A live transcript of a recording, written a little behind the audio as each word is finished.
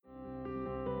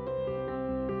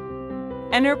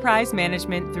Enterprise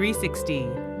Management 360,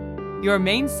 your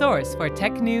main source for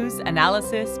tech news,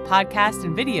 analysis, podcasts,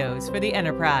 and videos for the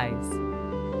enterprise.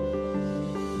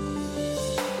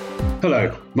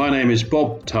 Hello, my name is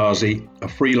Bob Tarzi, a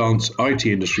freelance IT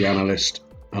industry analyst,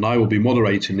 and I will be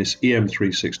moderating this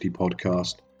EM360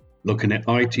 podcast looking at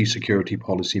IT security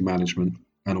policy management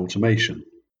and automation.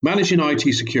 Managing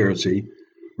IT security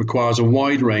requires a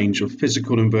wide range of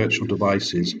physical and virtual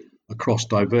devices across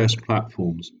diverse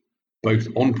platforms, both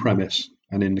on-premise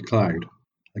and in the cloud.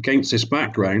 Against this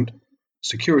background,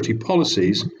 security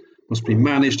policies must be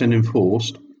managed and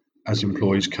enforced as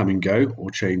employees come and go or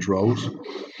change roles,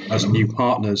 as new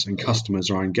partners and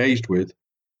customers are engaged with,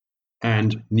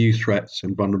 and new threats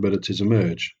and vulnerabilities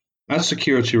emerge. As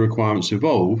security requirements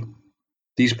evolve,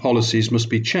 these policies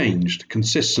must be changed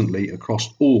consistently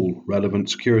across all relevant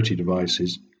security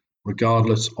devices,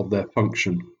 regardless of their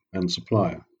function and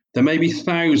supplier. There may be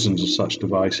thousands of such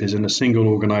devices in a single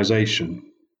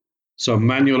organization, so a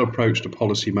manual approach to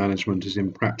policy management is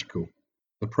impractical.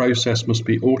 The process must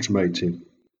be automated,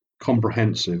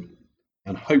 comprehensive,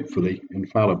 and hopefully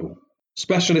infallible.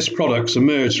 Specialist products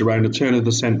emerged around the turn of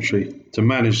the century to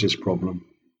manage this problem.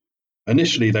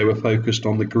 Initially, they were focused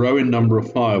on the growing number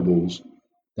of firewalls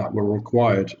that were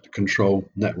required to control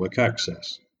network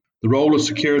access. The role of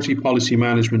security policy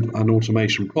management and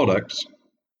automation products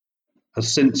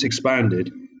has since expanded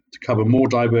to cover more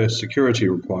diverse security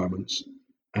requirements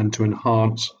and to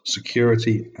enhance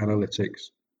security analytics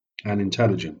and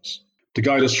intelligence. To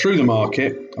guide us through the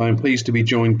market, I am pleased to be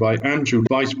joined by Andrew,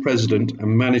 Vice President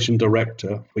and Managing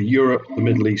Director for Europe, the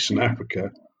Middle East and Africa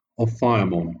of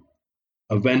FireMon,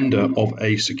 a vendor of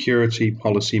a security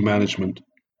policy management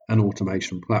and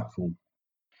automation platform.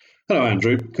 Hello,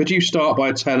 Andrew. Could you start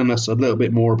by telling us a little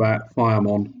bit more about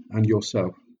FireMon and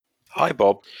yourself? Hi,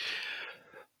 Bob.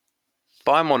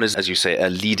 FireMon is, as you say,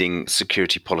 a leading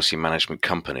security policy management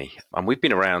company. And we've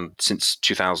been around since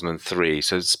 2003.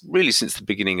 So it's really since the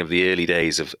beginning of the early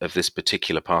days of this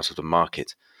particular part of the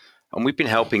market. And we've been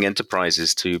helping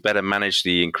enterprises to better manage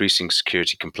the increasing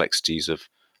security complexities of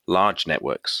large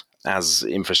networks. As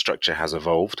infrastructure has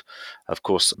evolved, of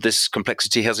course, this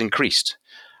complexity has increased.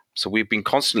 So we've been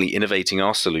constantly innovating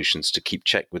our solutions to keep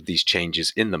check with these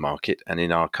changes in the market and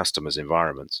in our customers'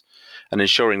 environments, and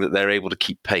ensuring that they're able to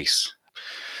keep pace.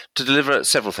 To deliver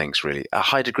several things, really. A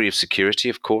high degree of security,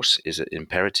 of course, is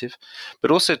imperative, but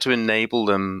also to enable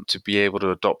them to be able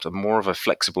to adopt a more of a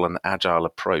flexible and agile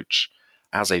approach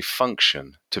as a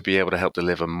function to be able to help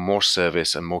deliver more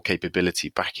service and more capability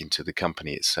back into the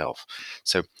company itself.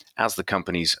 So as the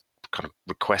company's kind of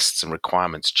requests and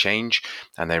requirements change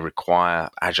and they require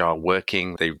agile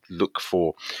working, they look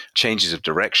for changes of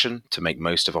direction to make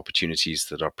most of opportunities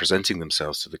that are presenting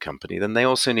themselves to the company, then they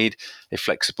also need a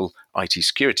flexible IT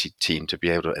security team to be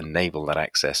able to enable that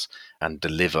access and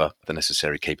deliver the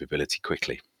necessary capability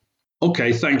quickly.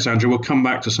 Okay, thanks, Andrew. We'll come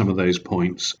back to some of those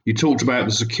points. You talked about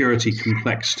the security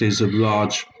complexities of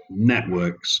large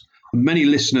networks. Many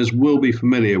listeners will be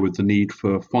familiar with the need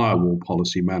for firewall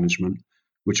policy management,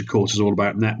 which of course is all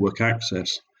about network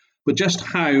access. But just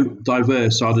how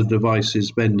diverse are the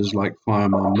devices vendors like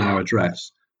FireMon now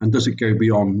address? And does it go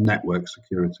beyond network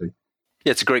security?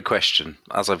 Yeah, it's a great question.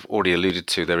 As I've already alluded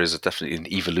to, there is definitely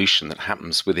an evolution that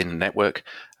happens within a network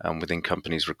and within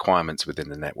companies' requirements within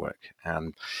the network.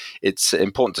 And it's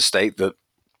important to state that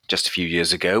just a few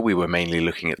years ago, we were mainly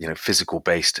looking at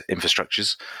physical-based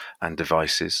infrastructures and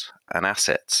devices and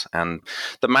assets. And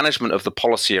the management of the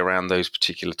policy around those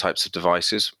particular types of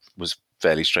devices was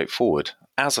fairly straightforward.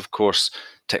 As, of course,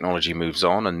 technology moves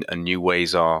on and new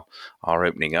ways are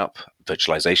opening up,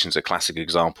 virtualization is a classic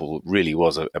example, really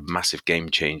was a massive game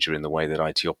changer in the way that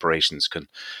IT operations can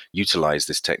utilize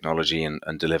this technology and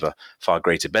deliver far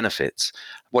greater benefits.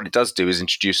 What it does do is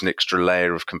introduce an extra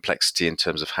layer of complexity in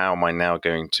terms of how am I now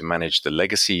going to manage the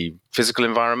legacy physical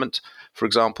environment, for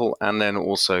example, and then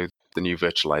also the new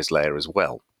virtualized layer as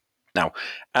well. Now,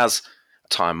 as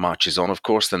time marches on, of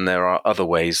course, then there are other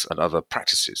ways and other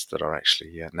practices that are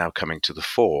actually now coming to the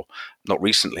fore. Not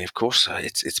recently, of course,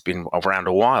 it's been around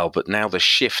a while, but now the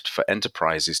shift for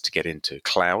enterprises to get into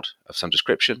cloud of some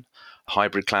description,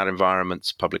 hybrid cloud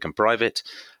environments, public and private,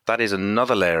 that is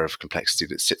another layer of complexity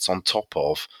that sits on top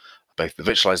of both the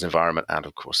virtualized environment and,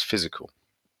 of course, physical.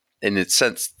 In its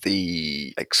sense,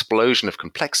 the explosion of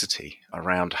complexity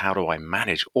around how do I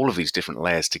manage all of these different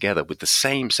layers together with the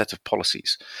same set of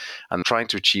policies and trying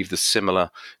to achieve the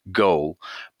similar goal,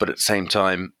 but at the same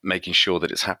time making sure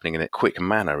that it's happening in a quick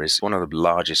manner is one of the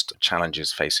largest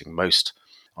challenges facing most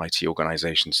IT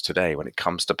organizations today when it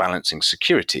comes to balancing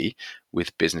security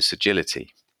with business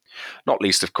agility. Not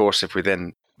least, of course, if we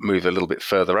then move a little bit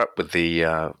further up with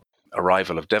the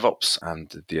arrival of DevOps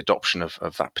and the adoption of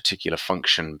that particular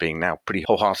function being now pretty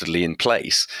wholeheartedly in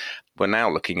place, we're now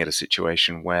looking at a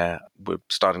situation where we're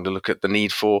starting to look at the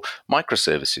need for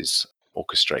microservices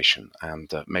orchestration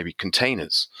and maybe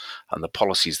containers and the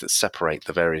policies that separate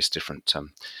the various different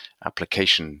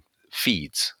application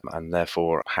feeds, and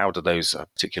therefore how do those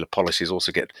particular policies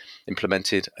also get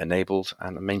implemented, enabled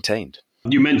and maintained.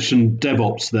 You mentioned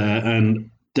DevOps there,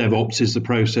 and DevOps is the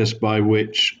process by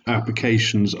which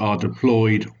applications are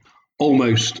deployed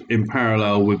almost in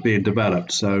parallel with being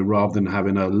developed. So rather than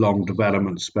having a long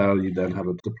development spell, you then have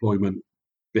a deployment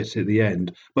bit at the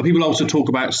end. But people also talk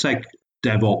about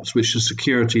DevOps, which is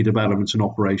security, development and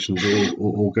operations,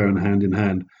 all going hand in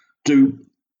hand. Do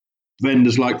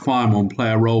vendors like FireMon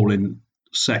play a role in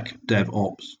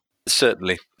DevOps?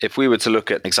 Certainly. If we were to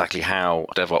look at exactly how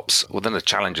DevOps, well, then the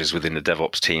challenges within the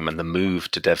DevOps team and the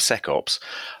move to DevSecOps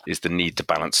is the need to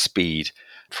balance speed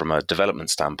from a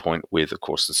development standpoint with, of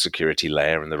course, the security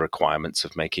layer and the requirements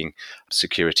of making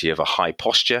security of a high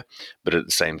posture, but at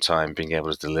the same time being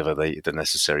able to deliver the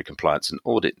necessary compliance and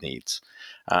audit needs.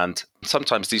 And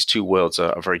sometimes these two worlds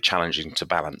are very challenging to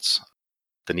balance.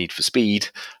 The need for speed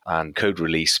and code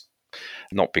release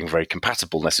not being very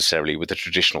compatible necessarily with the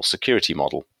traditional security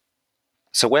model.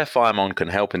 So where FireMon can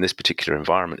help in this particular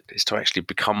environment is to actually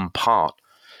become part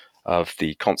of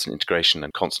the constant integration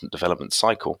and constant development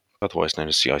cycle, otherwise known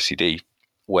as CI/CD,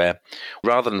 where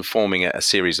rather than forming a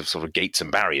series of sort of gates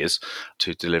and barriers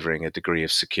to delivering a degree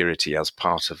of security as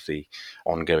part of the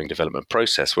ongoing development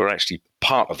process, we're actually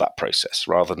part of that process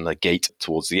rather than a gate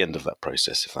towards the end of that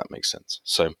process, if that makes sense.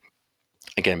 So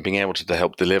again, being able to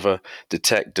help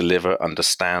detect, deliver,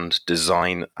 understand,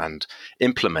 design, and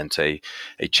implement a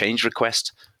change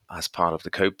request as part of the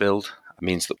code build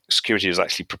means that security is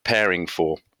actually preparing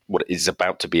for what is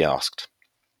about to be asked.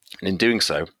 And in doing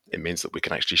so, it means that we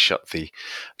can actually shut the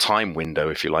time window,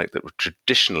 if you like, that would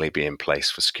traditionally be in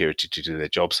place for security to do their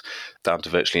jobs down to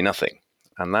virtually nothing.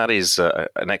 And that is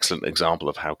an excellent example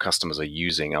of how customers are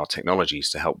using our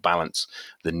technologies to help balance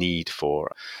the need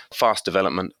for fast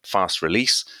development, fast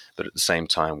release, but at the same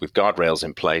time with guardrails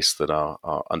in place that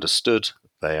are understood,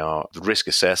 they are risk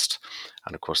assessed,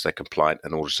 and of course they're compliant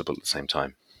and auditable at the same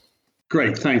time.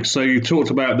 Great, thanks. So you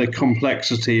talked about the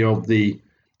complexity of the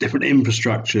different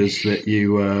infrastructures that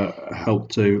you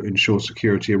help to ensure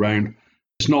security around.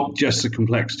 It's not just the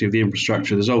complexity of the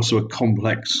infrastructure, there's also a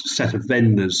complex set of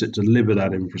vendors that deliver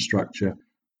that infrastructure.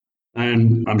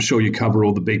 And I'm sure you cover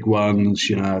all the big ones,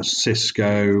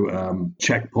 Cisco,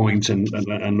 Checkpoint, and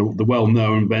the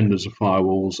well-known vendors of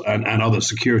firewalls and other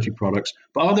security products.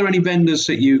 But are there any vendors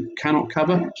that you cannot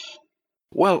cover?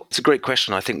 Well, it's a great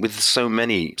question. I think with so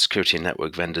many security and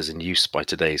network vendors in use by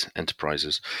today's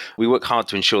enterprises, we work hard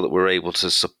to ensure that we're able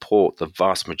to support the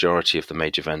vast majority of the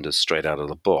major vendors straight out of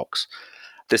the box.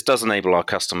 This does enable our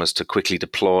customers to quickly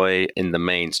deploy, in the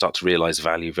main, start to realize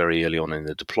value very early on in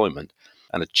the deployment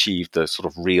and achieve the sort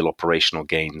of real operational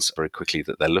gains very quickly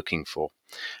that they're looking for.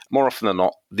 More often than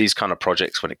not, these kind of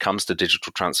projects, when it comes to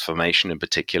digital transformation in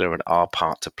particular and our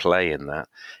part to play in that,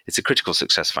 it's a critical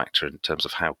success factor in terms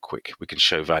of how quick we can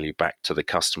show value back to the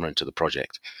customer and to the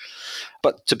project.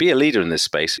 But to be a leader in this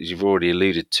space, as you've already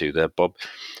alluded to there, Bob,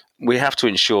 we have to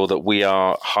ensure that we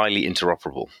are highly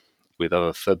interoperable with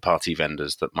other third-party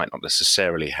vendors that might not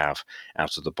necessarily have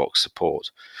out-of-the-box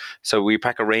support. So we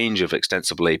pack a range of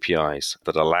extensible APIs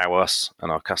that allow us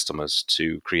and our customers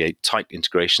to create tight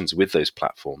integrations with those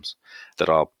platforms that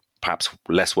are perhaps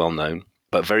less well-known,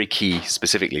 but very key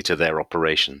specifically to their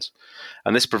operations.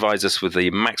 And this provides us with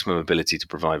the maximum ability to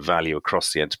provide value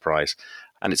across the enterprise.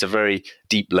 And it's a very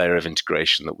deep layer of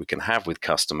integration that we can have with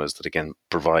customers that, again,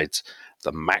 provides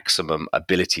the maximum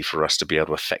ability for us to be able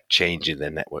to affect change in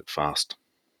their network fast.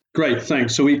 Great,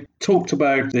 thanks. So we talked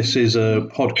about, this is a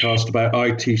podcast about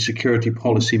IT security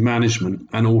policy management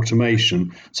and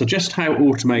automation. So just how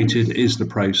automated is the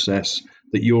process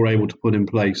that you're able to put in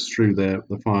place through the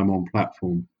FireMon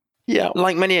platform? Yeah,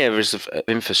 like many areas of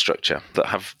infrastructure that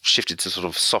have shifted to sort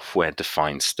of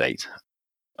software-defined state,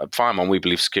 at FireMon, we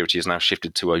believe security has now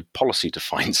shifted to a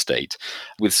policy-defined state.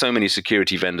 With so many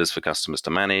security vendors for customers to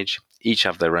manage, each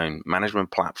have their own management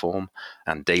platform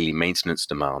and daily maintenance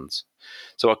demands.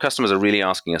 So our customers are really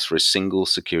asking us for a single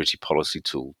security policy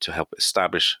tool to help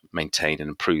establish, maintain, and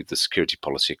improve the security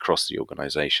policy across the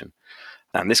organization.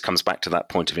 And this comes back to that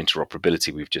point of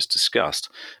interoperability we've just discussed.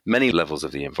 Many levels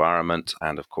of the environment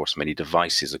and, of course, many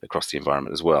devices across the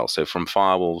environment as well. So from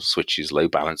firewalls, switches, load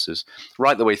balancers,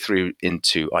 right the way through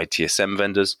into ITSM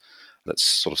vendors that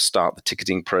sort of start the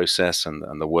ticketing process and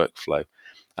the workflow.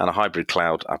 and a hybrid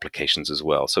cloud applications as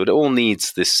well. So it all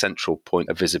needs this central point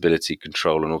of visibility,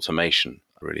 control, and automation,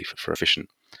 really, for efficient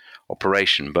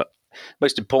operation. But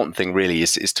most important thing really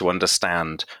is to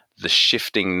understand the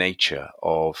shifting nature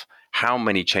of how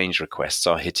many change requests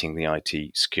are hitting the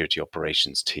IT security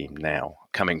operations team now,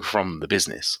 coming from the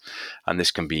business. And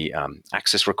this can be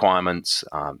access requirements,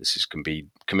 can be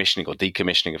commissioning or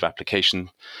decommissioning of application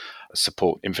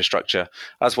support infrastructure,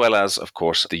 as well as, of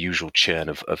course, the usual churn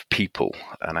of people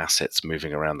and assets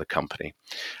moving around the company.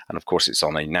 And of course, it's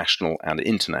on a national and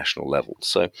international level.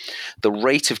 So the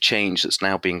rate of change that's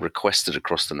now being requested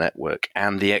across the network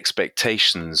and the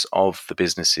expectations of the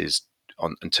businesses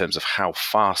in terms of how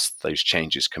fast those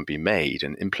changes can be made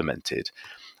and implemented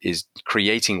is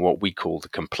creating what we call the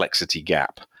complexity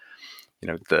gap.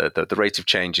 The rate of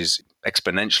change is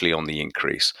exponentially on the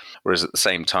increase, whereas at the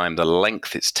same time, the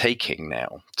length it's taking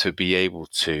now to be able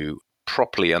to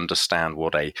properly understand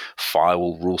what a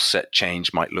firewall rule set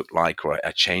change might look like, or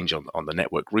a change on the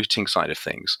network routing side of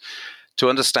things, to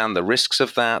understand the risks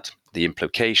of that, the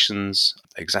implications,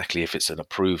 exactly if it's an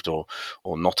approved or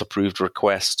not approved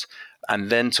request,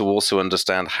 and then to also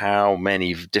understand how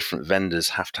many different vendors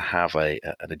have to have an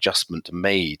adjustment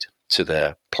made to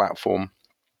their platform.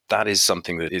 That is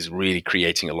something that is really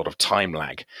creating a lot of time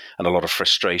lag and a lot of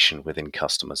frustration within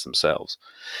customers themselves.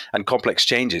 And complex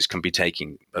changes can be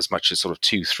taking as much as sort of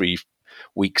 2-3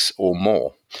 weeks or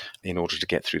more in order to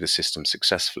get through the system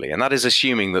successfully. And that is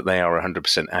assuming that they are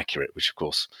 100% accurate, which of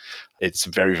course it's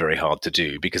very, very hard to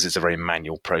do because it's a very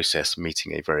manual process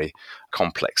meeting a very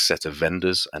complex set of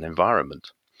vendors and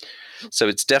environment. So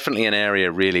it's definitely an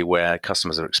area really where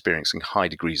customers are experiencing high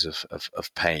degrees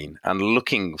of pain and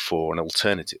looking for an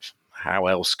alternative. How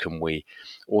else can we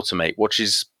automate, which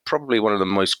is probably one of the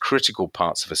most critical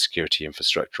parts of a security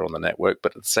infrastructure on the network,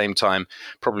 but at the same time,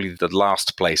 probably the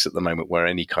last place at the moment where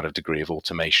any kind of degree of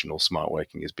automation or smart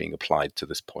working is being applied to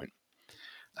this point.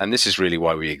 And this is really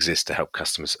why we exist, to help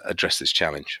customers address this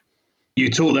challenge.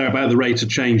 You talked there about the rate of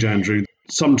change, Andrew.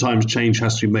 Sometimes change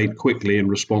has to be made quickly in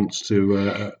response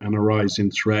to an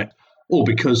arising threat, or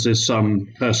because there's some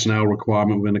personnel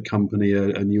requirement within a company,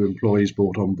 a new employee is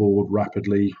brought on board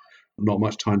rapidly. Not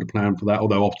much time to plan for that,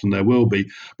 although often there will be.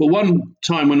 But one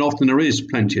time when often there is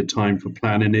plenty of time for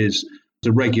planning is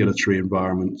the regulatory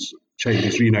environments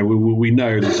changes. We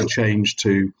know there's a change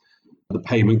to the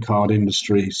payment card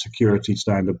industry, security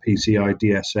standard, PCI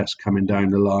DSS coming down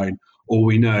the line, or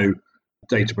we know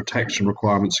data protection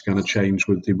requirements are going to change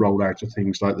with the rollout of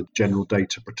things like the general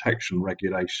data protection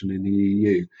regulation in the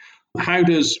EU. How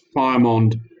does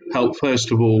FireMon help,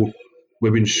 first of all,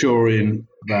 with ensuring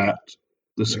that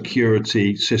the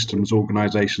security systems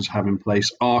organizations have in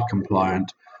place are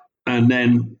compliant, and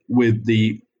then with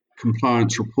the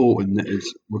compliance reporting that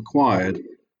is required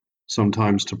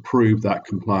sometimes to prove that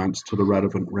compliance to the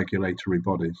relevant regulatory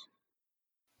bodies?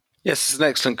 Yes, it's an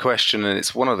excellent question, and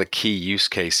it's one of the key use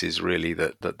cases really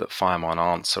that FireMon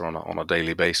answer on a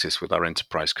daily basis with our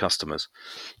enterprise customers.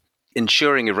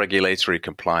 Ensuring a regulatory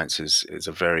compliance is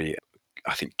a very,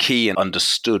 I think, key and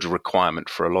understood requirement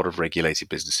for a lot of regulated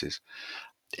businesses.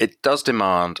 It does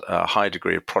demand a high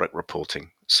degree of product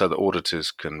reporting so that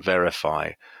auditors can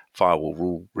verify firewall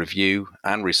rule review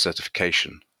and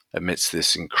recertification amidst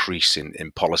this increase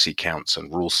in policy counts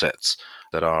and rule sets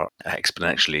that are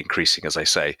exponentially increasing, as I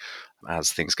say,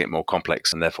 as things get more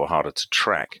complex and therefore harder to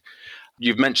track.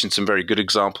 You've mentioned some very good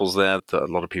examples there that a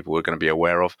lot of people are going to be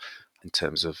aware of in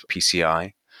terms of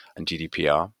PCI and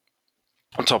GDPR.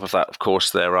 On top of that, of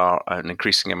course, there are an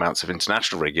increasing amounts of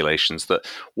international regulations that,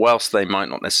 whilst they might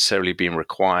not necessarily be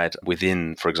required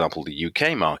within, for example, the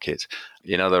UK market,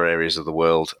 in other areas of the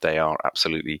world, they are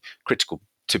absolutely critical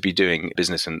to be doing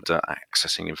business and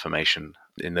accessing information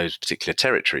in those particular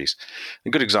territories.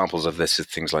 And good examples of this are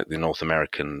things like the North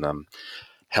American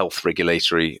health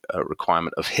regulatory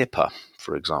requirement of HIPAA,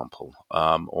 for example,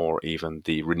 or even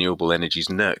the Renewable Energies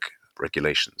NERC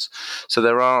regulations. So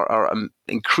there are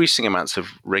increasing amounts of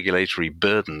regulatory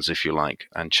burdens, if you like,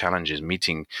 and challenges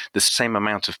meeting the same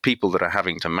amount of people that are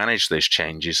having to manage those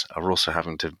changes are also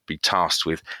having to be tasked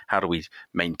with how do we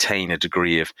maintain a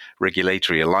degree of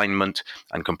regulatory alignment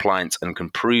and compliance and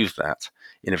can prove that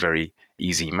in a very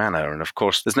easy manner. And of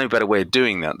course, there's no better way of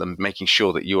doing that than making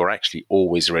sure that you are actually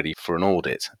always ready for an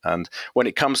audit. And when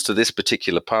it comes to this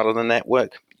particular part of the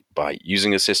network, by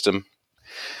using a system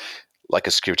like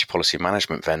a security policy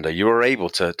management vendor, you are able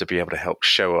to be able to help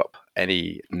show up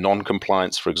any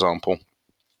non-compliance, for example,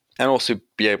 and also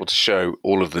be able to show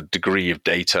all of the degree of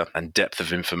data and depth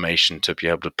of information to be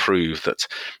able to prove that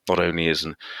not only is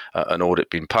an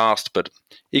audit been passed, but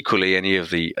equally any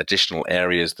of the additional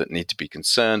areas that need to be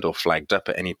concerned or flagged up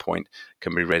at any point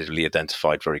can be readily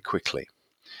identified very quickly.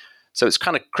 So it's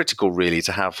kind of critical, really,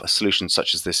 to have a solution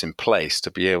such as this in place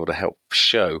to be able to help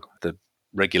show the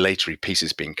regulatory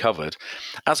pieces being covered,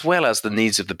 as well as the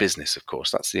needs of the business, of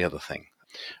course. That's the other thing.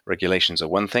 Regulations are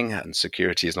one thing, and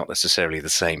security is not necessarily the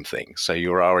same thing. So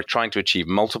you are trying to achieve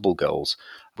multiple goals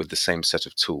with the same set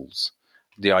of tools.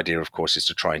 The idea, of course, is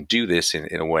to try and do this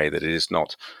in a way that it is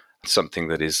not something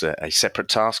that is a separate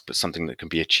task, but something that can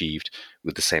be achieved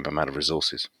with the same amount of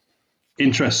resources.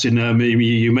 Interesting.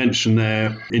 You mentioned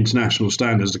there international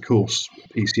standards, of course.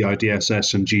 PCI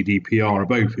DSS and GDPR are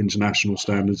both international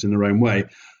standards in their own way.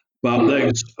 But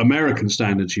those American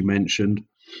standards you mentioned,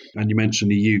 and you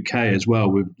mentioned the UK as well,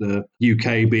 with the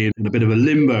UK being in a bit of a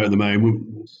limbo at the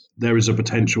moment, there is a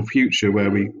potential future where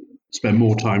we spend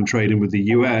more time trading with the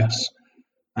US,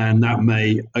 and that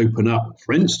may open up,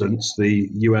 for instance, the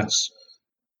US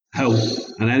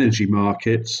health and energy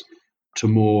markets to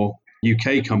more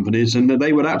UK companies, and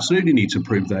they would absolutely need to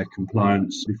prove their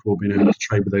compliance before being able to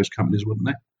trade with those companies, wouldn't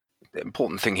they? The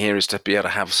important thing here is to be able to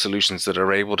have solutions that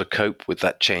are able to cope with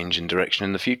that change in direction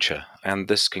in the future. And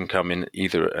this can come in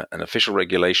either an official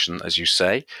regulation, as you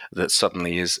say, that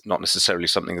suddenly is not necessarily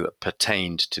something that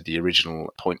pertained to the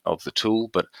original point of the tool,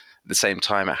 but at the same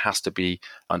time, it has to be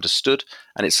understood,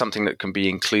 and it's something that can be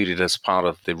included as part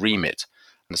of the remit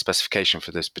and the specification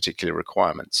for this particular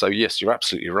requirement. So yes, you're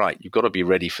absolutely right. You've got to be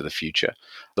ready for the future.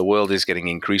 The world is getting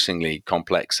increasingly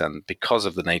complex, and because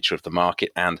of the nature of the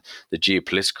market and the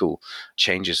geopolitical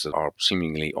changes that are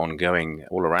seemingly ongoing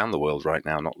all around the world right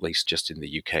now, not least just in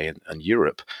the UK and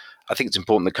Europe, I think it's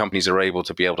important that companies are able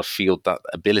to field that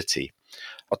ability.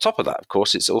 On top of that, of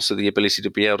course, it's also the ability to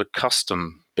be able to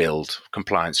custom build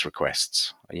compliance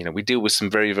requests. We deal with some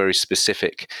very, very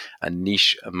specific and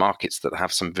niche markets that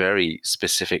have some very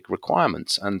specific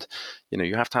requirements. And,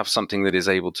 you have to have something that is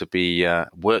able to be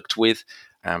worked with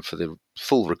and for the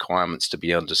full requirements to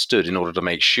be understood in order to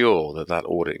make sure that that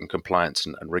audit and compliance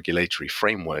and regulatory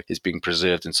framework is being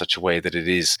preserved in such a way that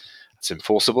it's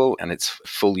enforceable and it's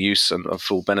full use and of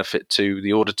full benefit to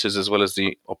the auditors as well as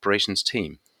the operations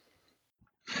team.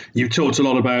 You've talked a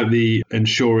lot about the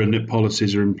ensuring that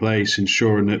policies are in place,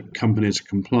 ensuring that companies are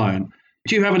compliant.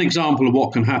 Do you have an example of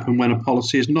what can happen when a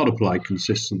policy is not applied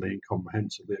consistently and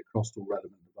comprehensively across all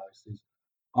relevant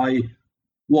devices?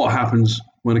 What happens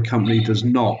when a company does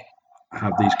not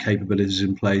have these capabilities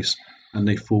in place and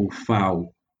they fall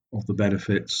foul of the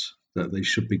benefits that they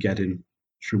should be getting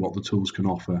through what the tools can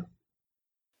offer?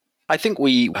 I think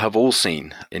we have all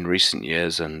seen in recent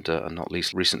years, and not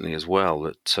least recently as well,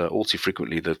 that all too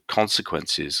frequently the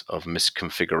consequences of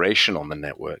misconfiguration on the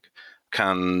network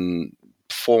can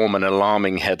form an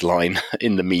alarming headline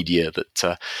in the media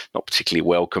that not particularly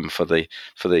welcome for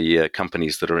the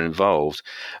companies that are involved.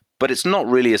 But it's not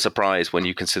really a surprise when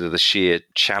you consider the sheer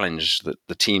challenge that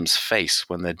the teams face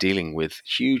when they're dealing with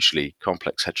hugely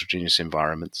complex heterogeneous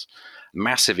environments,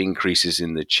 massive increases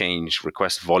in the change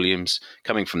request volumes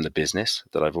coming from the business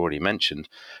that I've already mentioned,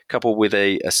 coupled with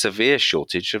a severe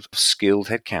shortage of skilled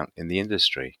headcount in the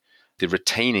industry. The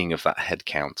retaining of that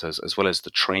headcount, as well as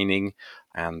the training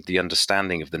and the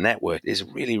understanding of the network, is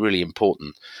really, really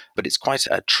important. But it's quite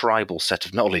a tribal set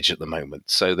of knowledge at the moment,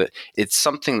 so that it's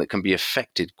something that can be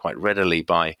affected quite readily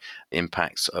by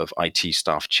impacts of IT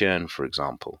staff churn, for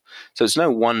example. So it's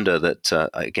no wonder that,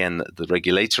 again, the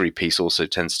regulatory piece also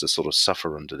tends to sort of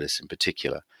suffer under this in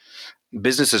particular.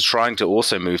 Businesses trying to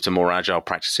also move to more agile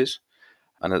practices,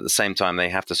 and at the same time, they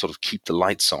have to sort of keep the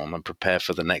lights on and prepare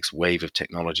for the next wave of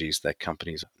technologies their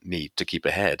companies need to keep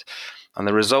ahead. And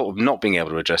the result of not being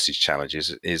able to address these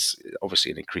challenges is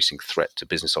obviously an increasing threat to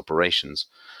business operations,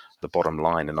 the bottom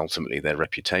line, and ultimately their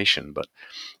reputation. But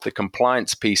the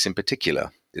compliance piece in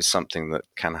particular is something that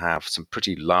can have some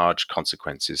pretty large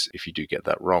consequences if you do get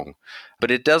that wrong.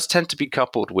 But it does tend to be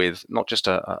coupled with not just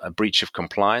a breach of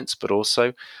compliance, but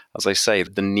also, as I say,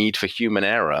 the need for human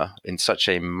error in such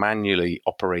a manually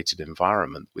operated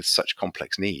environment with such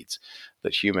complex needs,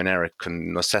 that human error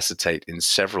can necessitate in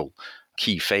several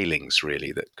key failings,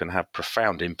 really, that can have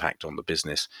profound impact on the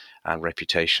business and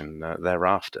reputation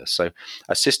thereafter. So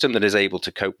a system that is able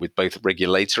to cope with both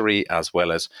regulatory as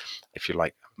well as, if you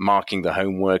like, marking the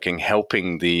homework and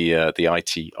helping the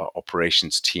IT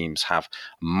operations teams have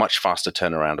much faster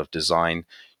turnaround of design,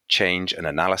 change and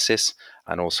analysis,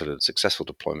 and also the successful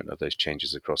deployment of those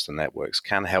changes across the networks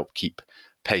can help keep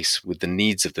pace with the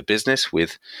needs of the business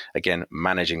with, again,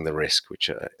 managing the risk, which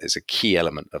is a key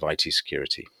element of IT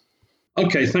security.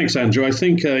 Okay, thanks, Andrew. I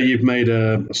think you've made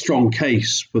a strong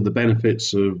case for the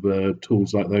benefits of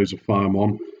tools like those of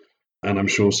FireMon, and I'm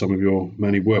sure some of your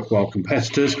many worthwhile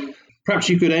competitors. Perhaps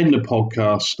you could end the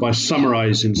podcast by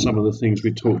summarising some of the things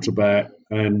we talked about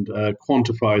and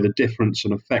quantify the difference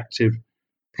an effective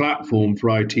platform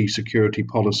for IT security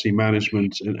policy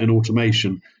management and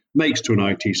automation makes to an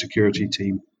IT security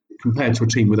team compared to a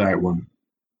team without one.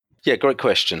 Yeah, great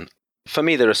question. For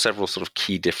me, there are several sort of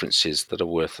key differences that are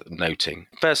worth noting.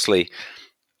 Firstly,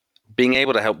 being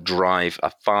able to help drive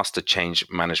a faster change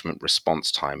management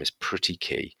response time is pretty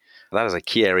key. That is a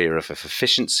key area of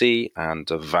efficiency and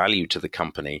of value to the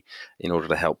company in order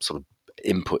to help sort of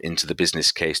input into the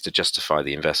business case to justify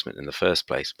the investment in the first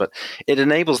place. But it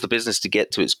enables the business to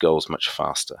get to its goals much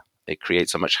faster. It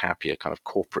creates a much happier kind of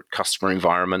corporate customer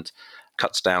environment,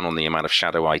 cuts down on the amount of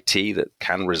shadow IT that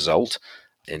can result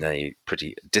in a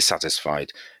pretty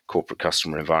dissatisfied corporate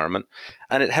customer environment.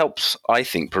 And it helps, I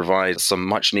think, provide some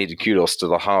much needed kudos to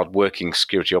the hard-working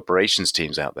security operations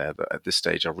teams out there that at this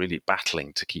stage are really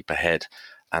battling to keep ahead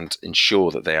and ensure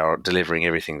that they are delivering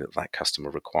everything that that customer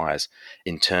requires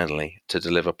internally to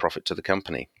deliver profit to the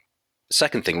company. The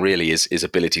second thing really is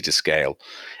ability to scale.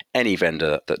 Any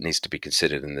vendor that needs to be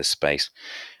considered in this space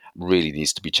really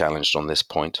needs to be challenged on this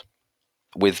point.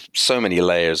 With so many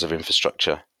layers of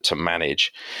infrastructure to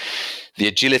manage, the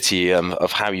agility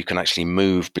of how you can actually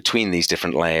move between these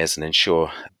different layers and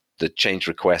ensure the change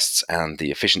requests and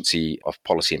the efficiency of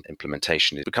policy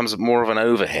implementation, it becomes more of an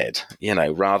overhead,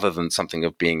 rather than something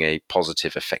of being a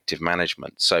positive, effective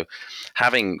management. So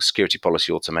having security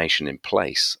policy automation in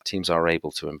place, teams are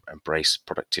able to embrace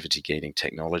productivity gaining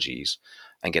technologies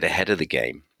and get ahead of the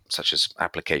game, such as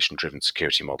application-driven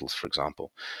security models, for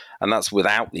example. And that's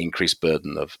without the increased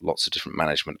burden of lots of different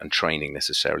management and training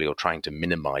necessarily, or trying to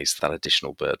minimize that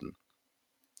additional burden.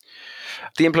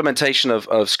 The implementation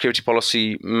of security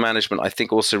policy management, I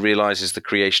think, also realizes the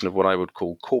creation of what I would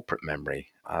call corporate memory.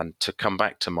 And to come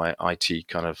back to my IT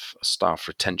kind of staff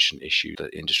retention issue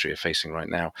that industry are facing right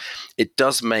now, it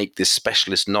does make this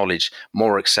specialist knowledge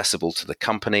more accessible to the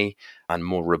company and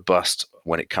more robust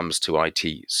when it comes to IT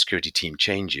security team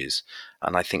changes.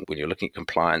 And I think when you're looking at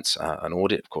compliance and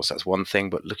audit, of course, that's one thing,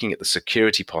 but looking at the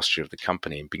security posture of the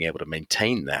company and being able to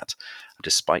maintain that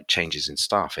despite changes in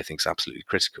staff, I think is absolutely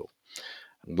critical.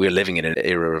 We're living in an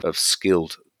era of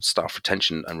skilled staff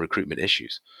retention and recruitment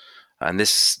issues. And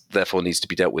this, therefore, needs to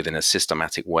be dealt with in a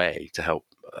systematic way to help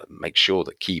make sure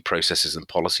that key processes and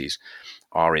policies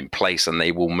are in place and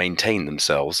they will maintain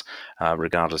themselves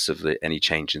regardless of any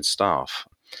change in staff.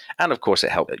 And, of course,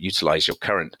 it helps utilize your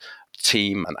current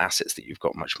team and assets that you've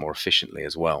got much more efficiently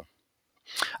as well.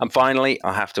 And finally,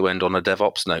 I have to end on a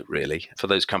DevOps note, really. For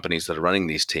those companies that are running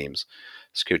these teams,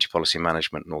 security policy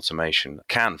management and automation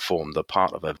can form the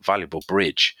part of a valuable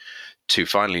bridge to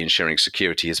finally ensuring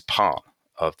security is part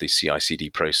of the CI/CD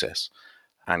process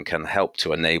and can help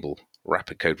to enable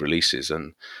rapid code releases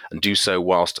and do so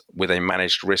whilst with a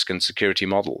managed risk and security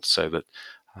model, so that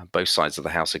both sides of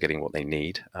the house are getting what they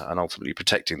need and ultimately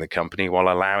protecting the company while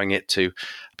allowing it to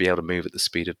be able to move at the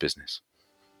speed of business.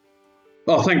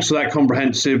 Well, thanks for that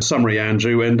comprehensive summary,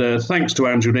 Andrew, and thanks to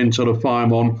Andrew Linton of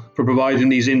FireMon for providing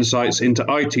these insights into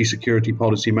IT security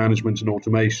policy management and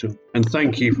automation. And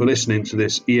thank you for listening to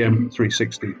this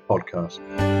EM360 podcast.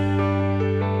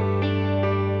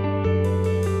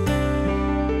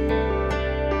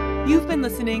 You've been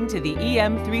listening to the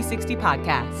EM360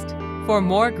 podcast. For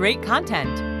more great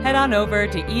content, head on over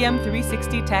to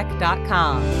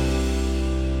em360tech.com.